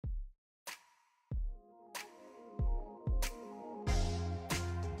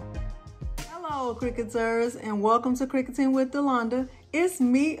Hello Cricuters, and welcome to Cricuting with Delonda. It's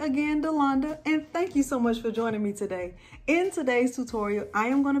me again, Delonda, and thank you so much for joining me today. In today's tutorial, I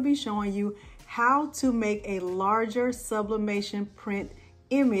am going to be showing you how to make a larger sublimation print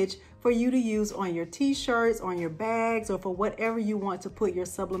image for you to use on your t-shirts, on your bags, or for whatever you want to put your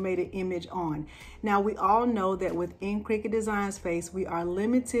sublimated image on. Now, we all know that within CRICUT Design Space, we are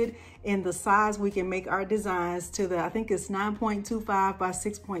limited in the size we can make our designs to I think it's 9.25 by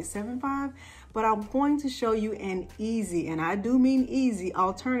 6.75, but I'm going to show you an easy, and I do mean easy,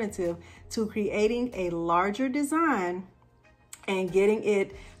 alternative to creating a larger design and getting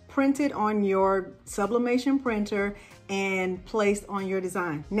it printed on your sublimation printer and placed on your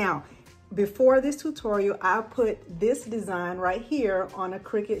design. Now, before this tutorial, I put this design right here on a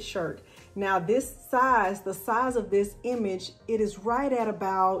Cricut shirt. Now this size, the size of this image, it is right at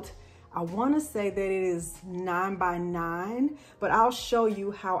about, I want to say that it is 9 by 9, but I'll show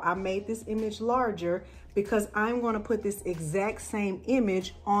you how I made this image larger because I'm going to put this exact same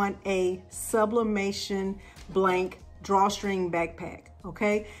image on a sublimation blank drawstring backpack.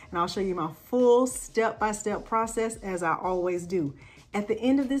 Okay, and I'll show you my full step-by-step process as I always do. At the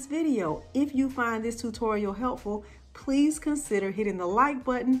end of this video, if you find this tutorial helpful, please consider hitting the like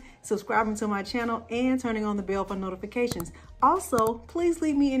button, subscribing to my channel, and turning on the bell for notifications. Also, please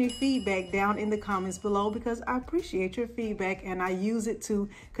leave me any feedback down in the comments below because I appreciate your feedback and I use it to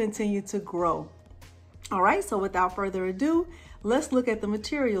continue to grow. All right, so without further ado, let's look at the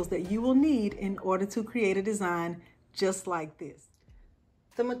materials that you will need in order to create a design just like this.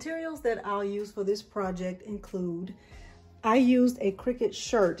 The materials that I'll use for this project include, I used a Cricut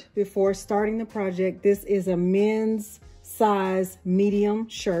shirt before starting the project. This is a men's size medium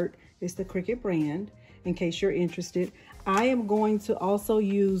shirt. It's the Cricut brand, in case you're interested. I am going to also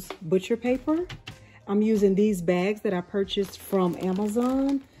use butcher paper. I'm using these bags that I purchased from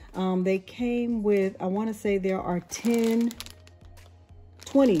Amazon. They came with, I want to say there are 20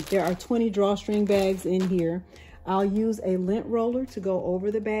 drawstring bags in here. I'll use a lint roller to go over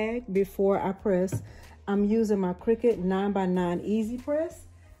the bag before I press. I'm using my Cricut 9x9 Easy Press,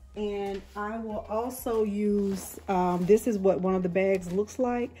 and I will also use, this is what one of the bags looks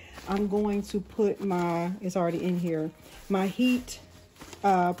like. I'm going to put it's already in here, my heat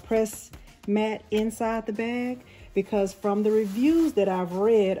press mat inside the bag, because from the reviews that I've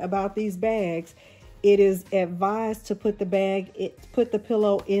read about these bags, it is advised to put the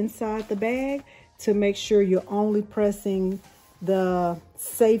pillow inside the bag to make sure you're only pressing the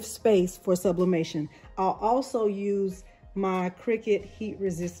safe space for sublimation. I'll also use my Cricut heat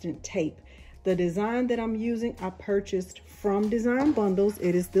resistant tape. The design that I'm using, I purchased from Design Bundles.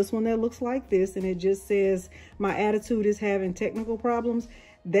 It is this one that looks like this, and it just says, my attitude is having technical problems.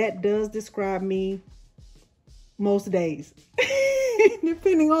 That does describe me most days,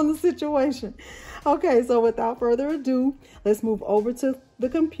 depending on the situation. Okay, so without further ado, let's move over to the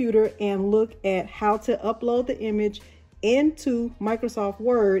computer and look at how to upload the image into Microsoft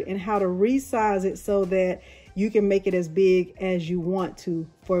Word and how to resize it so that you can make it as big as you want to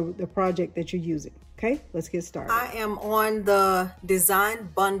for the project that you're using. Okay, let's get started. I am on the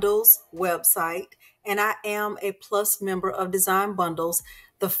Design Bundles website, and I am a Plus member of Design Bundles.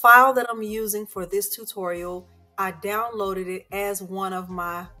 The file that I'm using for this tutorial, I downloaded it as one of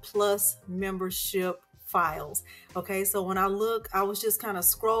my Plus membership files. Okay, so when I was just kind of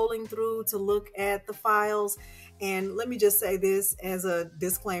scrolling through to look at the files, and let me just say this as a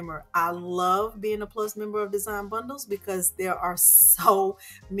disclaimer, I love being a Plus member of Design Bundles because there are so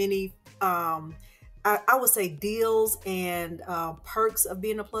many I would say deals and perks of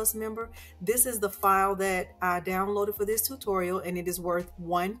being a Plus member. This is the file that I downloaded for this tutorial, and it is worth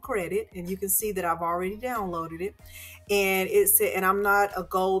 1 credit. And you can see that I've already downloaded it. And it said, and I'm not a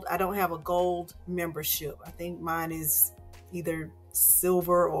gold, I don't have a gold membership. I think mine is either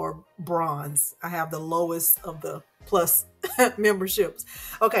silver or bronze. I have the lowest of the Plus memberships.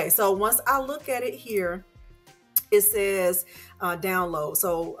 Okay, so once I look at it here, it says download.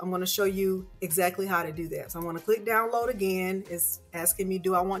 So I'm going to show you exactly how to do that. So I'm going to click download again. It's asking me,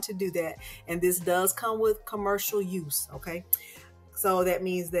 do I want to do that? And this does come with commercial use. Okay. So that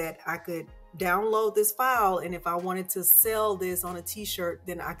means that I could download this file, and if I wanted to sell this on a t-shirt,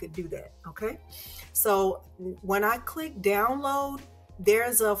 then I could do that. Okay. So when I click download,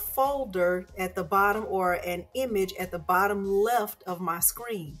 there's a folder at the bottom, or an image at the bottom left of my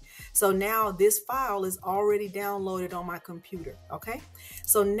screen. So now this file is already downloaded on my computer. Okay.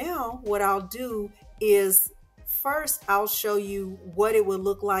 So now what I'll do is first I'll show you what it would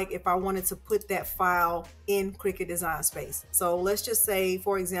look like if I wanted to put that file in Cricut Design Space. So let's just say,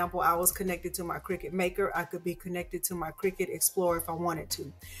 for example, I was connected to my Cricut Maker. I could be connected to my Cricut Explorer if I wanted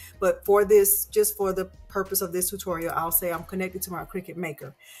to. But for this, just for the purpose of this tutorial, I'll say I'm connected to my Cricut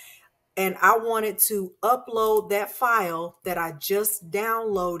Maker. And I wanted to upload that file that I just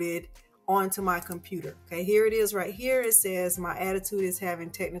downloaded onto my computer. Okay, here it is right here. It says my attitude is having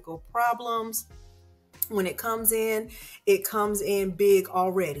technical problems. When it comes in big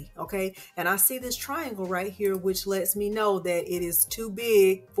already. Okay, and I see this triangle right here, which lets me know that it is too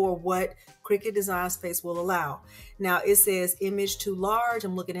big for what Cricut Design Space will allow. Now it says image too large.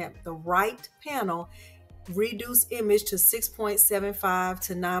 I'm looking at the right panel. Reduce image to 6.75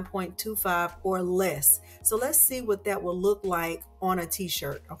 to 9.25 or less. So let's see what that will look like on a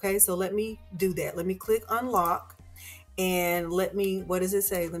t-shirt. Okay, so let me do that. Let me click unlock and let me, what does it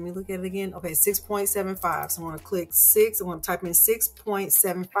say? Let me look at it again. Okay, 6.75. So I'm going to click 6. I'm going to type in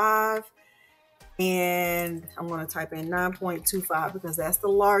 6.75 and I'm going to type in 9.25 because that's the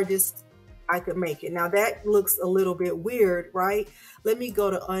largest I could make it. Now that looks a little bit weird, right? Let me go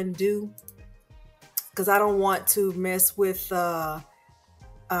to undo, because I don't want to mess with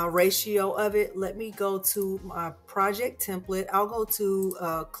ratio of it. Let me go to my project template. I'll go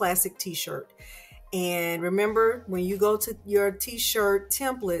to classic t-shirt. And remember, when you go to your t-shirt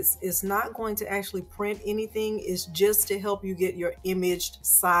templates, it's not going to actually print anything. It's just to help you get your image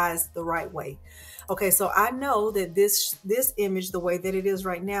sized the right way. Okay, so I know that this image, the way that it is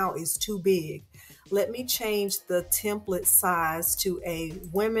right now, is too big. Let me change the template size to a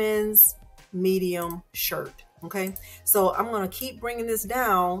women's medium shirt. Okay, so I'm going to keep bringing this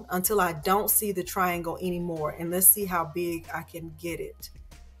down until I don't see the triangle anymore, and let's see how big I can get it.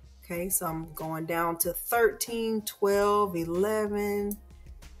 Okay, so I'm going down to 13, 12, 11.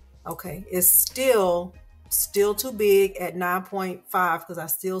 Okay, it's still too big at 9.5 because I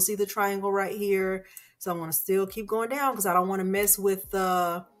still see the triangle right here. So I'm going to still keep going down because I don't want to mess with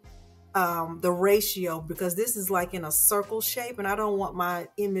the ratio, because this is like in a circle shape and I don't want my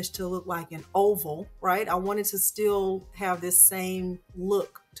image to look like an oval, right? I want it to still have this same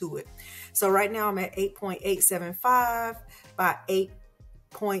look to it. So right now I'm at 8.875 by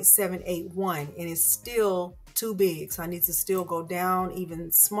 8.781 and it's still too big. So I need to still go down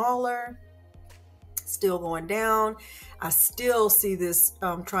even smaller. Still going down. I still see this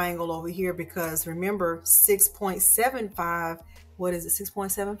triangle over here because remember 6.75, what is it,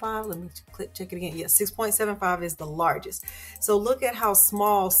 6.75? Let me check it again. Yeah, 6.75 is the largest. So look at how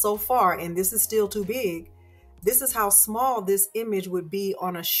small so far, and this is still too big. This is how small this image would be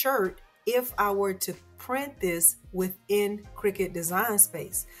on a shirt if I were to print this within Cricut Design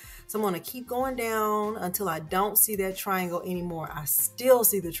Space. So I'm going to keep going down until I don't see that triangle anymore. I still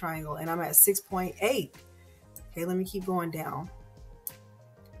see the triangle and I'm at 6.8. Okay, let me keep going down.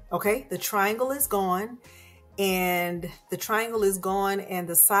 Okay, the triangle is gone, and the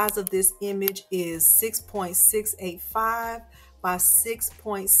size of this image is 6.685 by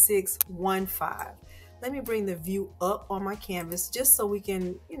 6.615. Let me bring the view up on my canvas just so we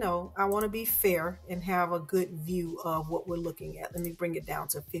can, I want to be fair and have a good view of what we're looking at. Let me bring it down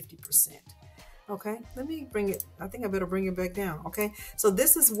to 50%. Okay, let me bring it, I think I better bring it back down. Okay, so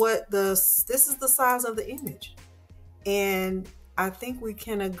this is the size of the image. And I think we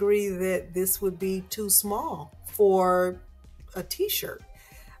can agree that this would be too small for a t-shirt.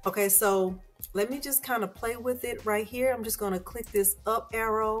 Okay, so let me just kind of play with it right here. I'm just going to click this up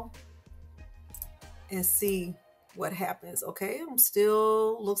arrow and see what happens. Okay,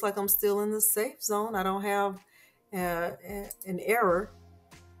 looks like I'm still in the safe zone. I don't have an error.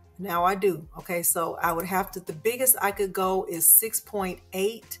 Now I do. Okay, so I would have to, the biggest I could go is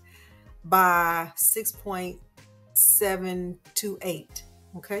 6.8 by 6.728.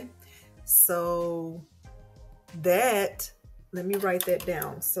 Okay, so that, let me write that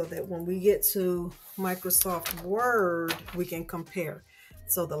down so that when we get to Microsoft Word, we can compare.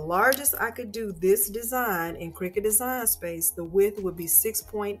 So the largest I could do this design in Cricut Design Space, the width would be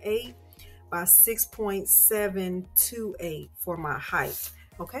 6.8 by 6.728 for my height.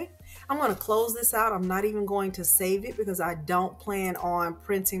 Okay, I'm going to close this out. I'm not even going to save it because I don't plan on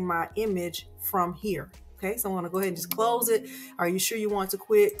printing my image from here. Okay, so I'm going to go ahead and just close it. Are you sure you want to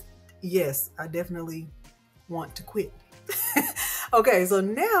quit? Yes, I definitely want to quit. Okay, so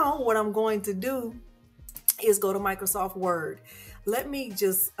now what I'm going to do is go to Microsoft Word. Let me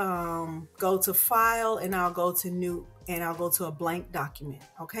just go to File, and I'll go to New, and I'll go to a blank document.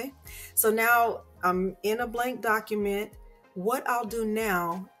 Okay, so now I'm in a blank document. What I'll do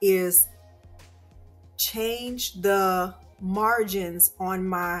now is change the margins on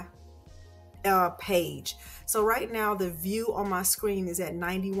my page. So right now the view on my screen is at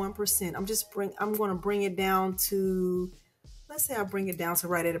 91%. I'm going to bring it down to, let's say I bring it down to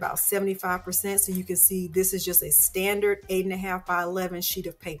right at about 75%. So you can see this is just a standard 8.5 by 11 sheet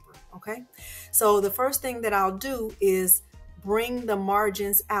of paper. Okay. So the first thing that I'll do is bring the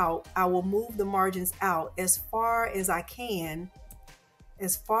margins out. I will move the margins out as far as I can,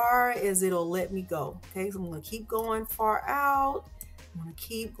 as far as it'll let me go. Okay. So I'm going to keep going far out. I'm going to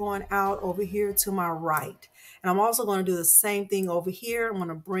keep going out over here to my right. And I'm also going to do the same thing over here. I'm going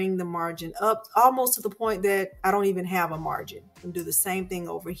to bring the margin up almost to the point that I don't even have a margin. And do the same thing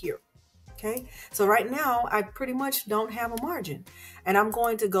over here. Okay. So right now I pretty much don't have a margin. And I'm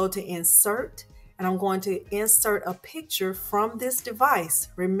going to go to insert, and I'm going to insert a picture from this device.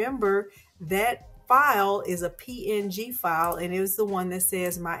 Remember that file is a PNG file, and it was the one that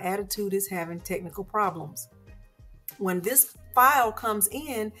says my attitude is having technical problems. When this file comes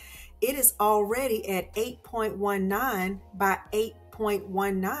in, it is already at 8.19 by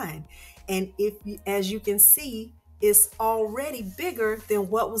 8.19. And as you can see, it's already bigger than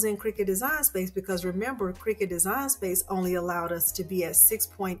what was in Cricut Design Space, because remember, Cricut Design Space only allowed us to be at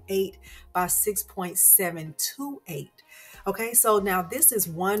 6.8 by 6.728. Okay, so now this is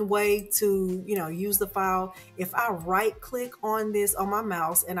one way to, use the file. If I right click on this on my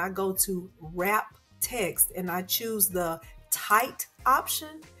mouse and I go to wrap text and I choose the tight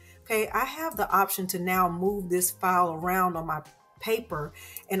option, okay, I have the option to now move this file around on my paper,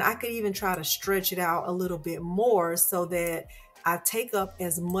 and I could even try to stretch it out a little bit more so that I take up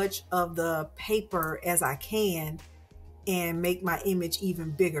as much of the paper as I can and make my image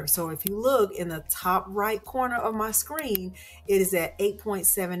even bigger. So if you look in the top right corner of my screen, it is at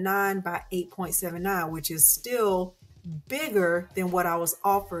 8.79 by 8.79, which is still bigger than what I was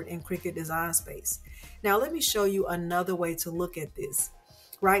offered in Cricut Design Space. Now let me show you another way to look at this.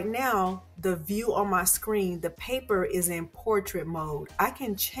 Right now, the view on my screen, the paper is in portrait mode. I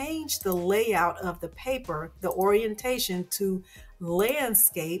can change the layout of the paper, the orientation to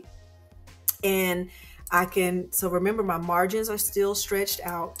landscape, and so remember my margins are still stretched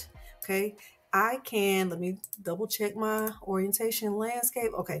out, okay? let me double check my orientation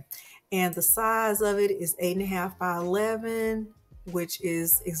landscape, okay. And the size of it is 8.5 by 11, which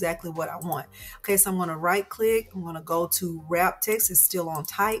is exactly what I want. Okay, so I'm gonna right click, I'm gonna go to wrap text, it's still on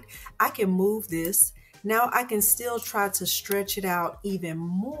tight. I can move this. Now I can still try to stretch it out even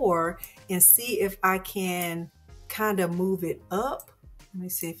more and see if I can kind of move it up. Let me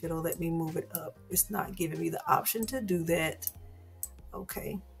see if it'll let me move it up. It's not giving me the option to do that.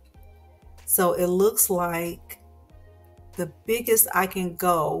 Okay, so it looks like the biggest I can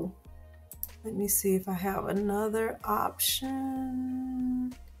go. Let me see if I have another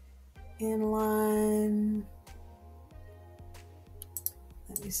option. Inline.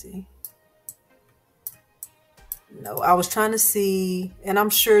 Let me see. No, I was trying to see, and I'm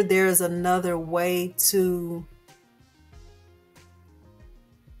sure there's another way to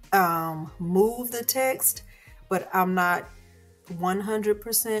move the text, but I'm not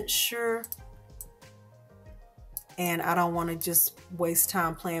 100% sure. And I don't want to just waste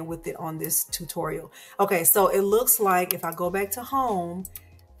time playing with it on this tutorial. Okay, so it looks like if I go back to home,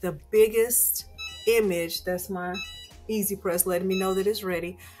 the biggest image, that's my easy press letting me know that it's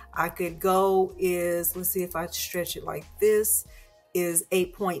ready, I could go is, let's see if I stretch it like this, is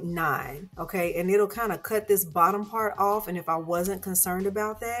 8.9, okay? And it'll kind of cut this bottom part off, and if I wasn't concerned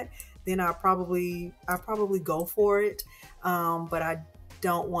about that, then I'll probably go for it, but I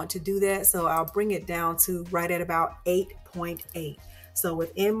don't want to do that, so I'll bring it down to right at about 8.8. So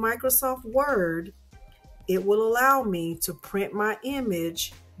within Microsoft Word, it will allow me to print my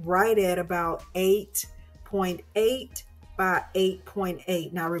image right at about 8.8 by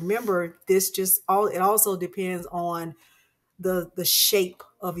 8.8. Now remember, it also depends on the shape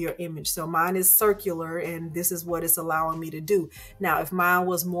of your image. So mine is circular, and this is what it's allowing me to do. Now, if mine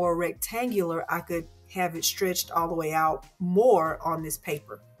was more rectangular, I could have it stretched all the way out more on this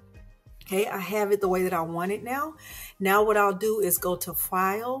paper. Okay, I have it the way that I want it now. Now what I'll do is go to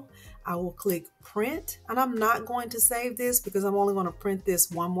File. I will click Print, and I'm not going to save this because I'm only going to print this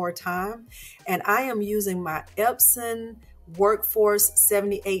one more time. And I am using my Epson Workforce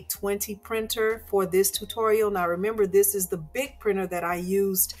 7820 printer for this tutorial. Now remember, this is the big printer that I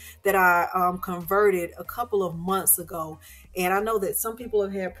used, that I converted a couple of months ago. And I know that some people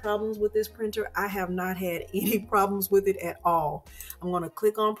have had problems with this printer. I have not had any problems with it at all. I'm going to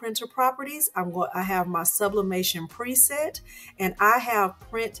click on printer properties. I have my Sublimation preset, and I have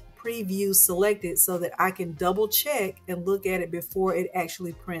print preview selected so that I can double check and look at it before it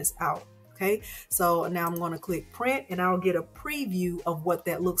actually prints out. Okay, so now I'm going to click print and I'll get a preview of what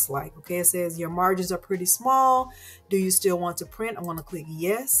that looks like. Okay, it says your margins are pretty small. Do you still want to print? I'm going to click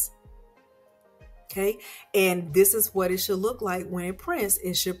yes. Okay, and this is what it should look like when it prints.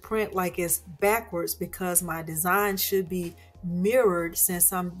 It should print like it's backwards because my design should be mirrored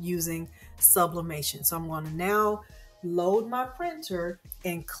since I'm using sublimation. So I'm going to now load my printer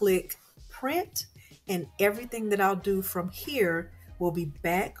and click print, and everything that I'll do from here will be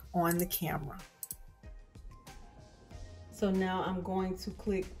back on the camera. So now I'm going to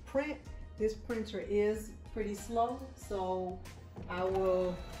click print. This printer is pretty slow, so I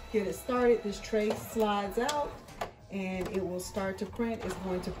will get it started. This tray slides out and it will start to print. It's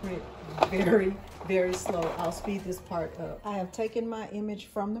going to print very, very slow. I'll speed this part up. I have taken my image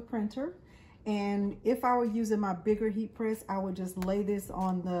from the printer, and if I were using my bigger heat press, I would just lay this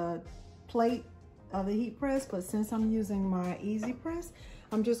on the plate of the heat press, but since I'm using my easy press,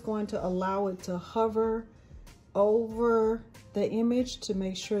 I'm just going to allow it to hover over the image to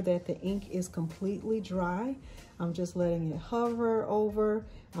make sure that the ink is completely dry. I'm just letting it hover over.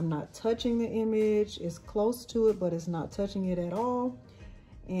 I'm not touching the image. It's close to it, but it's not touching it at all.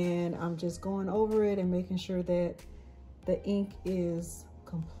 And I'm just going over it and making sure that the ink is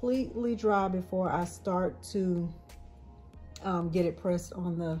completely dry before I start to get it pressed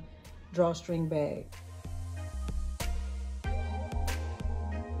on the drawstring bag.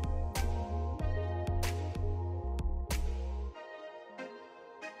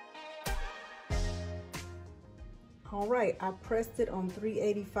 All right, I pressed it on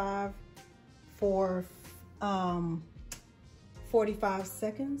 385 for 45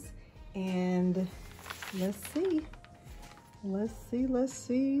 seconds, and let's see.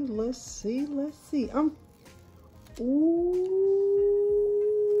 Ooh.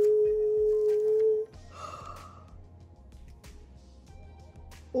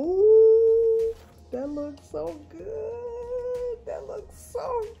 Ooh, that looks so good. That looks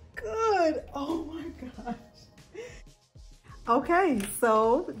so good. Oh my gosh. Okay,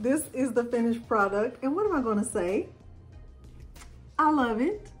 so this is the finished product. And what am I gonna say? I love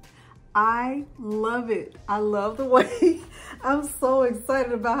it. I love it. I love the way, I'm so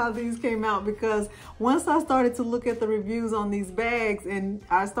excited about how these came out, because once I started to look at the reviews on these bags and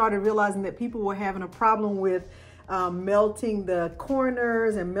I started realizing that people were having a problem with melting the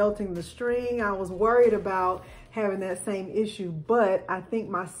corners and melting the string, I was worried about having that same issue. But I think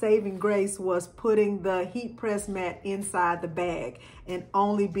my saving grace was putting the heat press mat inside the bag and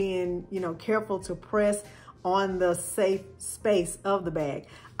only being, careful to press on the safe space of the bag.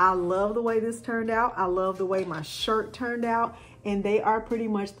 I love the way this turned out. I love the way my shirt turned out, and they are pretty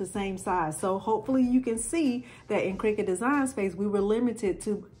much the same size. So hopefully you can see that in CRICUT Design Space, we were limited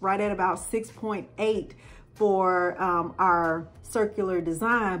to right at about 6.8 for our circular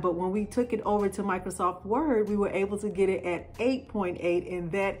design. But when we took it over to Microsoft Word, we were able to get it at 8.8,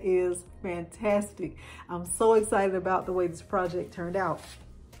 and that is fantastic. I'm so excited about the way this project turned out.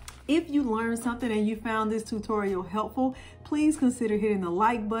 If you learned something and you found this tutorial helpful, please consider hitting the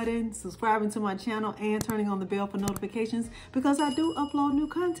like button, subscribing to my channel, and turning on the bell for notifications, because I do upload new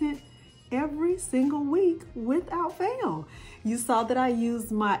content every single week without fail. You saw that I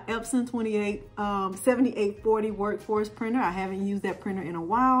used my Epson 7840 workforce printer. I haven't used that printer in a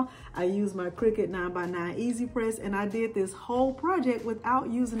while. I used my CRICUT 9x9 Easy Press, and I did this whole project without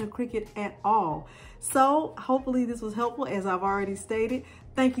using a CRICUT at all. So hopefully this was helpful, as I've already stated.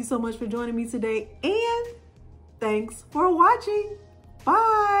 Thank you so much for joining me today, and thanks for watching.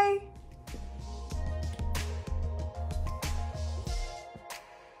 Bye.